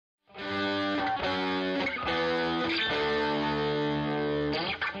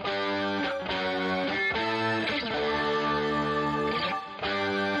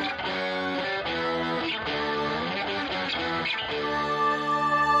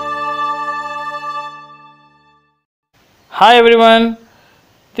Hi everyone,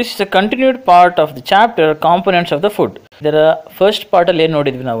 this is a continued part of the chapter components of the food. There are first part ಅಲ್ಲಿ ಏನು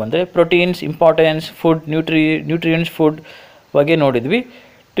ನೋಡಿದ್ವಿ ನಾವು ಅಂದರೆ proteins, importance, food, nutrients, food ಬಗ್ಗೆ ನೋಡಿದ್ವಿ.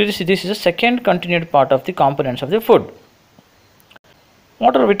 This is a second continued part of the components of the food.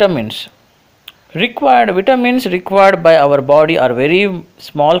 What are vitamins? Vitamins required by our body are very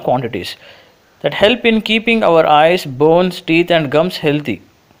small quantities that help in keeping our eyes, bones, teeth and gums healthy.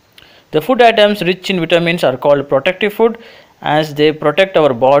 The food items rich in vitamins are called protective food as they protect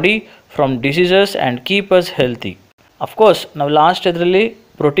our body from diseases and keep us healthy. Of course, now last idರಲ್ಲಿ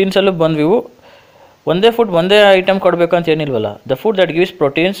proteins allu ಬಂದ್ವಿವು ಒಂದೇ food ಒಂದೇ item ಕೊಡಬೇಕು ಅಂತ ಏನಿಲ್ವಲ್ಲ. The food that gives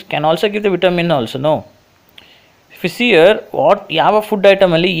proteins can also give the vitamin also, no? If you see here ಯಾವ food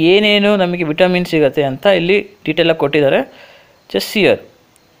item ಅಲ್ಲಿ ಏನೇನು ನಮಗೆ vitamin ಸಿಗುತ್ತೆ ಅಂತ ಇಲ್ಲಿ ಡೀಟೇಲ್ ಆಗಿ ಕೊಟ್ಟಿದ್ದಾರೆ. Just see here.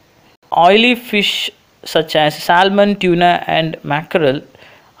 Oily fish such as salmon, tuna and mackerel,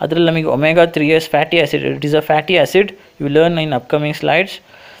 ಅದರಲ್ಲಿ ನಮಗೆ omega 3s fatty acid, it is a fatty acid, you learn in upcoming slides.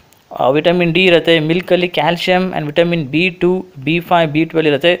 Vitamin D ಇರುತ್ತೆ, ಮಿಲ್ಕಲ್ಲಿ calcium and vitamin B2, B5, B12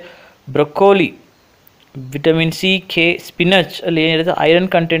 ಇರುತ್ತೆ. Broccoli, vitamin C, K, spinach ಅಲ್ಲಿ ಏನಿರುತ್ತೆ iron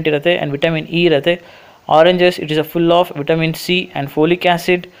content ಇರುತ್ತೆ and vitamin E ಇರುತ್ತೆ. Oranges, it is a full of vitamin C and folic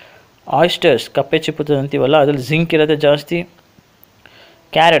acid. ಆಯಿಸ್ಟರ್ಸ್, ಕಪ್ಪೆ ಚಿಪ್ಪುತ್ತದೆ ಅಂತೀವಲ್ಲ, ಅದರಲ್ಲಿ zinc ಇರುತ್ತೆ ಜಾಸ್ತಿ.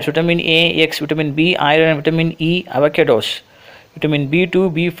 Carrots, vitamin A, X, vitamin B, iron, vitamin E. ಅವಕ್ಯಾಡೋಸ್, vitamin B2,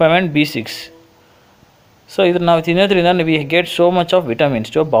 B5 and B6. So ಇದನ್ನು ನಾವು ತಿನ್ನೋದ್ರಿಂದ we get so much of vitamins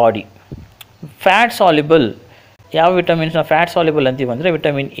to our body. Fat soluble, ಯಾವ vitamins ನಾವು ಫ್ಯಾಟ್ ಸಾಲ್ಯುಬಲ್ ಅಂತೀವಿ ಅಂದರೆ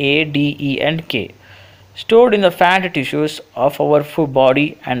vitamin A, D, E and K. Stored in the fat tissues of our body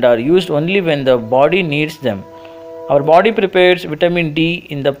and are used only when the body needs them. Our body prepares vitamin D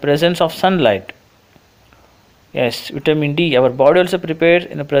in the presence of sunlight. Yes, vitamin D, our body also prepares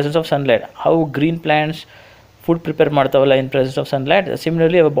in the presence of sunlight. How green plants food prepare ಮಾಡ್ತಾವಲ್ಲ in presence of sunlight,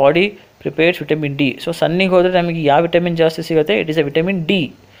 similarly our body prepares vitamin D. So ಸನ್ನಿಗೆ ಹೋದರೆ ನಮಗೆ ಯಾವ vitamin ಜಾಸ್ತಿ ಸಿಗುತ್ತೆ? It is a vitamin D.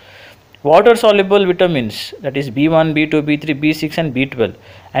 Water soluble vitamins, that is B1, B2, B3, B6 and B12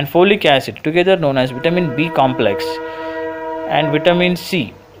 and folic acid, together known as vitamin B complex, and vitamin C.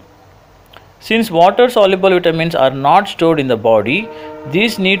 Since water soluble vitamins are not stored in the body,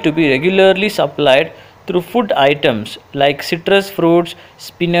 these need to be regularly supplied through food items like citrus fruits,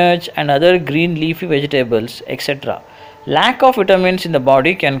 spinach and other green leafy vegetables, etc. Lack of vitamins in the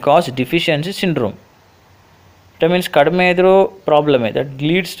body can cause deficiency syndrome. Vitamins kadme idro problem that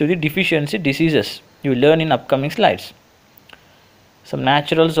leads to the deficiency diseases. You will learn in upcoming slides. Some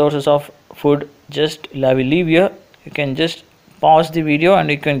natural sources of food, just I will leave here. You can just pause the video and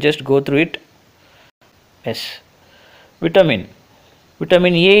you can just go through it. Yes.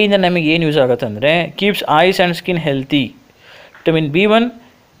 Vitamin A ಇಂದ ನಮಗೆ ಏನು use ಆಗುತ್ತೆ ಅಂದರೆ keeps ice and skin healthy. Vitamin B1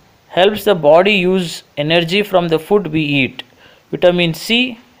 helps the body use energy from the food we eat. Vitamin C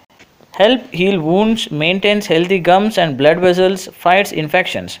help heal wounds, maintains healthy gums and blood vessels, fights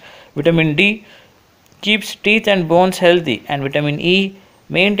infections. Vitamin D keeps teeth and bones healthy, and vitamin E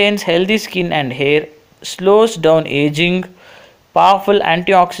maintains healthy skin and hair, slows down aging, powerful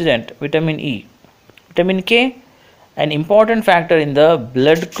antioxidant. Vitamin E. Vitamin K, an important factor in the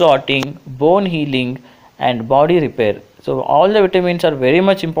blood clotting, bone healing and body repair. So all the vitamins are very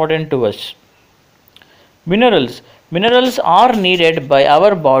much important to us. Minerals are needed by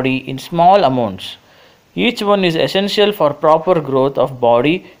our body in small amounts. Each one is essential for proper growth of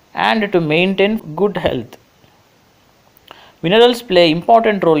body and to maintain good health. Minerals play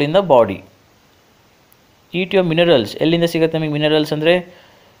important role in the body. Eat your minerals. ಎಲ್ಲಿಂದ ಸಿಗುತ್ತೆ ನಮಗೆ minerals ಅಂದರೆ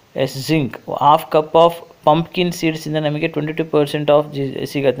zinc. Half cup of pumpkin seeds ಇಂದ ನಮಗೆ 22% of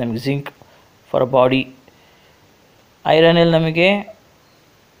ಸಿಗುತ್ತೆ ನಮಗೆ zinc for a body. ಐರನಲ್ಲಿ ನಮಗೆ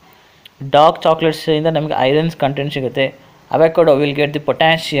dark ಚಾಕ್ಲೇಟ್ಸಿಂದ ನಮಗೆ ಐರನ್ಸ್ ಕಂಟೆಂಟ್ ಸಿಗುತ್ತೆ. Avocado will get the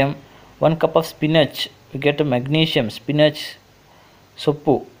potassium. 1 cup of spinach will get magnesium, spinach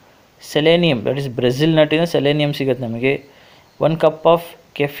ಸೊಪ್ಪು. Selenium, that is Brazil ನಟ್ಟಿಂದ selenium ಸಿಗುತ್ತೆ ನಮಗೆ. 1 cup of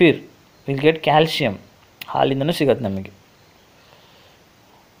kefir will get calcium, ಹಾಲಿಂದನೂ ಸಿಗುತ್ತೆ ನಮಗೆ.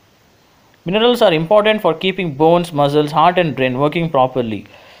 Minerals are important for keeping bones, muscles, heart and brain working properly.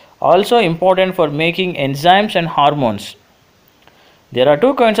 Also important for making enzymes and hormones. There are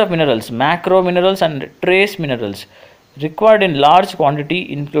two kinds of minerals, macro minerals and trace minerals. Required in large quantity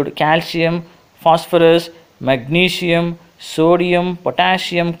include calcium, phosphorus, magnesium, sodium,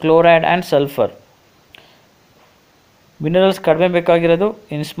 potassium, chloride and sulfur. Minerals kadme bekagirodu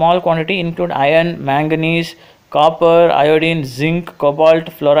in small quantity include iron, manganese, copper, iodine, zinc, cobalt,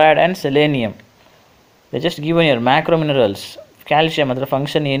 fluoride and selenium. They just given here macro minerals. Calcium ಅದರ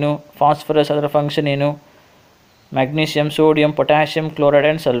function ಏನು, phosphorus ಅದರ function ಏನು, magnesium, sodium, potassium, chloride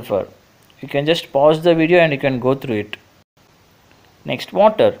and sulfur. You can just pause the video and you can go through it. Next,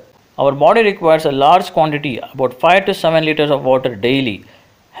 water. Our body requires a large quantity, about 5 to 7 liters of water daily.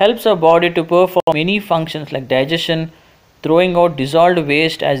 Helps our body to perform many functions like digestion, throwing out dissolved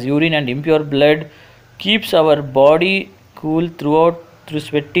waste as urine and impure blood, keeps our body cool through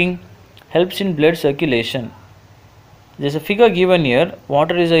sweating, helps in blood circulation. There is a figure given here.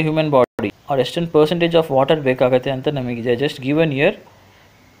 Water is a human body, or ಎಷ್ಟು percentage of water ಬೇಕಾಗತ್ತೆ ಅಂತ ನಮಗೆ just given here.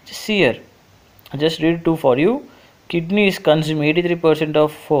 Just see here. I just read two for you. Kidneys consume 83%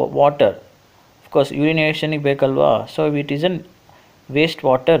 of water. Of course, urination bekalva. So it isn't waste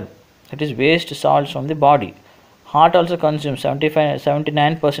water. It is waste salts from the body. Heart also consumes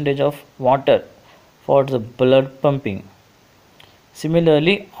 79% of water for the blood pumping.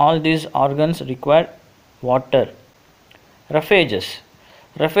 Similarly, all these organs require water. Roughages.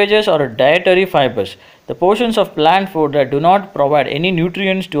 Roughages are dietary fibers, the portions of plant food that do not provide any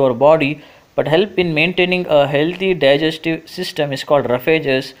nutrients to our body but help in maintaining a healthy digestive system is called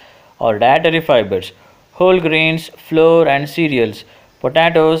roughages or dietary fibers. Whole grains, flour and cereals,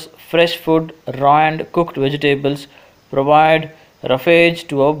 potatoes, fresh food, raw and cooked vegetables provide roughage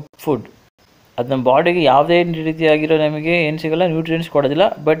to our food. ಅದು ನಮ್ಮ ಬಾಡಿಗೆ ಯಾವುದೇ ರೀತಿಯಾಗಿರೋ ನಮಗೆ ಏನು ಸಿಗಲ್ಲ, nutrients ಕೊಡೋದಿಲ್ಲ,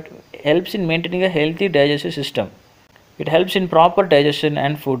 but helps in maintaining a healthy digestive system. It helps in proper digestion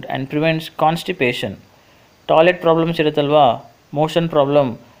and food and prevents constipation. Toilet problems ಇರುತ್ತಲ್ವಾ, motion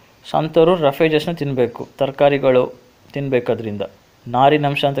problem, ಅಂಥವರು ರಫೇಜಸ್ನ ತಿನ್ನಬೇಕು, ತರಕಾರಿಗಳು ತಿನ್ನಬೇಕದ್ರಿಂದ.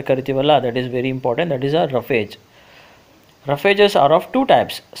 ನಾರಿನಂಶ ಅಂತ ಕರಿತೀವಲ್ಲ, that is very important, that is a roughage. Roughages are of two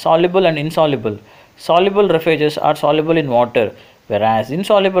types, soluble and insoluble. Soluble roughages are soluble in water, whereas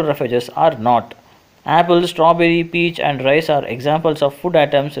insoluble roughages are not. Apple, strawberry, peach and rice are examples of food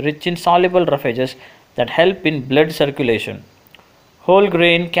items rich in soluble roughages that help in blood circulation. Whole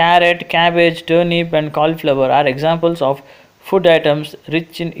grain, carrot, cabbage, turnip and cauliflower are examples of food items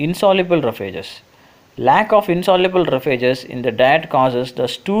rich in insoluble roughages. Lack of insoluble roughages in the diet causes the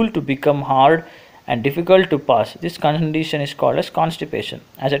stool to become hard and difficult to pass. This condition is called as constipation.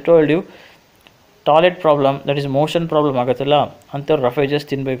 As I told you, toilet problem, that is motion problem ಆಗುತ್ತಲ್ಲ, ಅಂಥವ್ರು roughages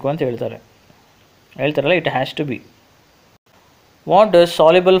ತಿನ್ನಬೇಕು ಅಂತ ಹೇಳ್ತಾರಲ್ಲ, it has to be. What does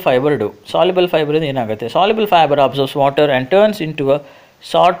soluble fiber do? Soluble fiber is ಏನಾಗುತ್ತೆ? Soluble fiber absorbs water and turns into a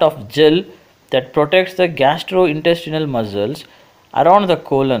sort of gel that protects the gastrointestinal muscles around the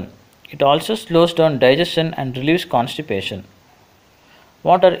colon. It also slows down digestion and relieves constipation.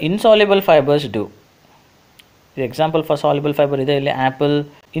 What are insoluble fibers do? The example for soluble fiber ಇದೆ ಇಲ್ಲಿ apple.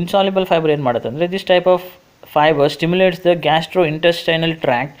 Insoluble fiber ಏನು ಮಾಡುತ್ತೆ ಅಂದರೆ, this type of fiber stimulates the gastrointestinal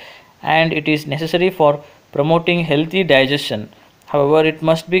tract and it is necessary for promoting healthy digestion. However, it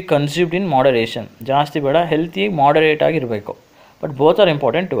must be consumed in moderation. ಜಾಸ್ತಿ ಬೇಡ, healthy moderate ಆಗಿರಬೇಕು. But both are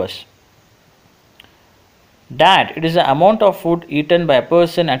important to us. Diet, it is the amount of food eaten by a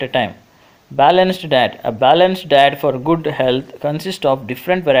person at a time. Balanced diet, a balanced diet for good health consists of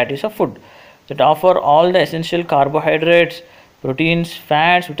different varieties of food that offer all the essential carbohydrates, proteins,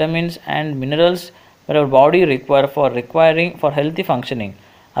 fats, vitamins and minerals that our body requiring for healthy functioning.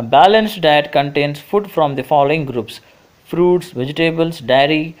 A balanced diet contains food from the following groups: fruits, vegetables,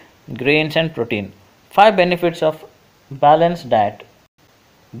 dairy, grains and protein. 5 benefits of balanced diet: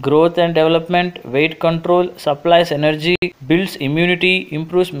 growth and development, weight control, supplies energy, builds immunity,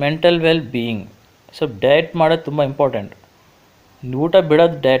 improves mental well-being. So diet ಮಾಡೋದು ತುಂಬ important. ಊಟ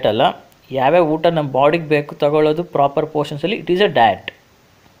ಬಿಡೋದು diet ಅಲ್ಲ, ಯಾವ್ಯಾವ ಊಟ ನಮ್ಮ ಬಾಡಿಗೆ ಬೇಕು ತಗೊಳ್ಳೋದು proper ಪೋರ್ಷನ್ಸಲ್ಲಿ, it is a diet.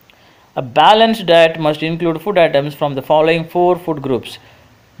 A balanced diet must include food items from the following 4 food groups.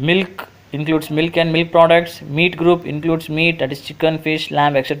 Milk includes milk and milk products. Meat group includes meat, that is chicken, fish,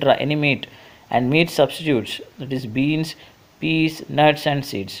 lamb, etc., any meat, and meat substitutes, that is beans, peas, nuts and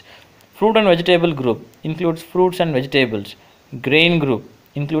seeds. Fruit and vegetable group includes fruits and vegetables. Grain group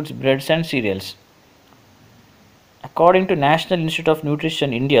includes breads and cereals. According to National Institute of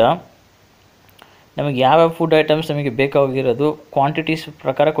Nutrition India, ನಮಗೆ ಯಾವ food items ನಮಗೆ ಬೇಕಾಗಿರೋದು quantities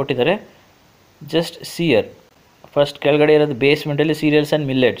ಪ್ರಕಾರ ಕೊಟ್ಟಿದ್ದಾರೆ. Just ಸಿಯರ್ first ಕೆಳಗಡೆ ಇರೋದು ಬೇಸ್ಮೆಂಟಲ್ಲಿ serials and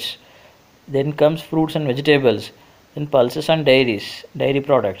millets, then comes fruits and vegetables, then pulses and dairy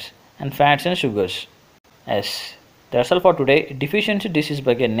products and fats and sugars. S, that's all for today. Deficiency disease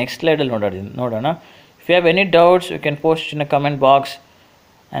ಬಗ್ಗೆ next ಸ್ಲೈಡಲ್ಲಿ ನೋಡೋಣ. If you have any doubts you can post in a comment box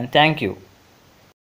and thank you.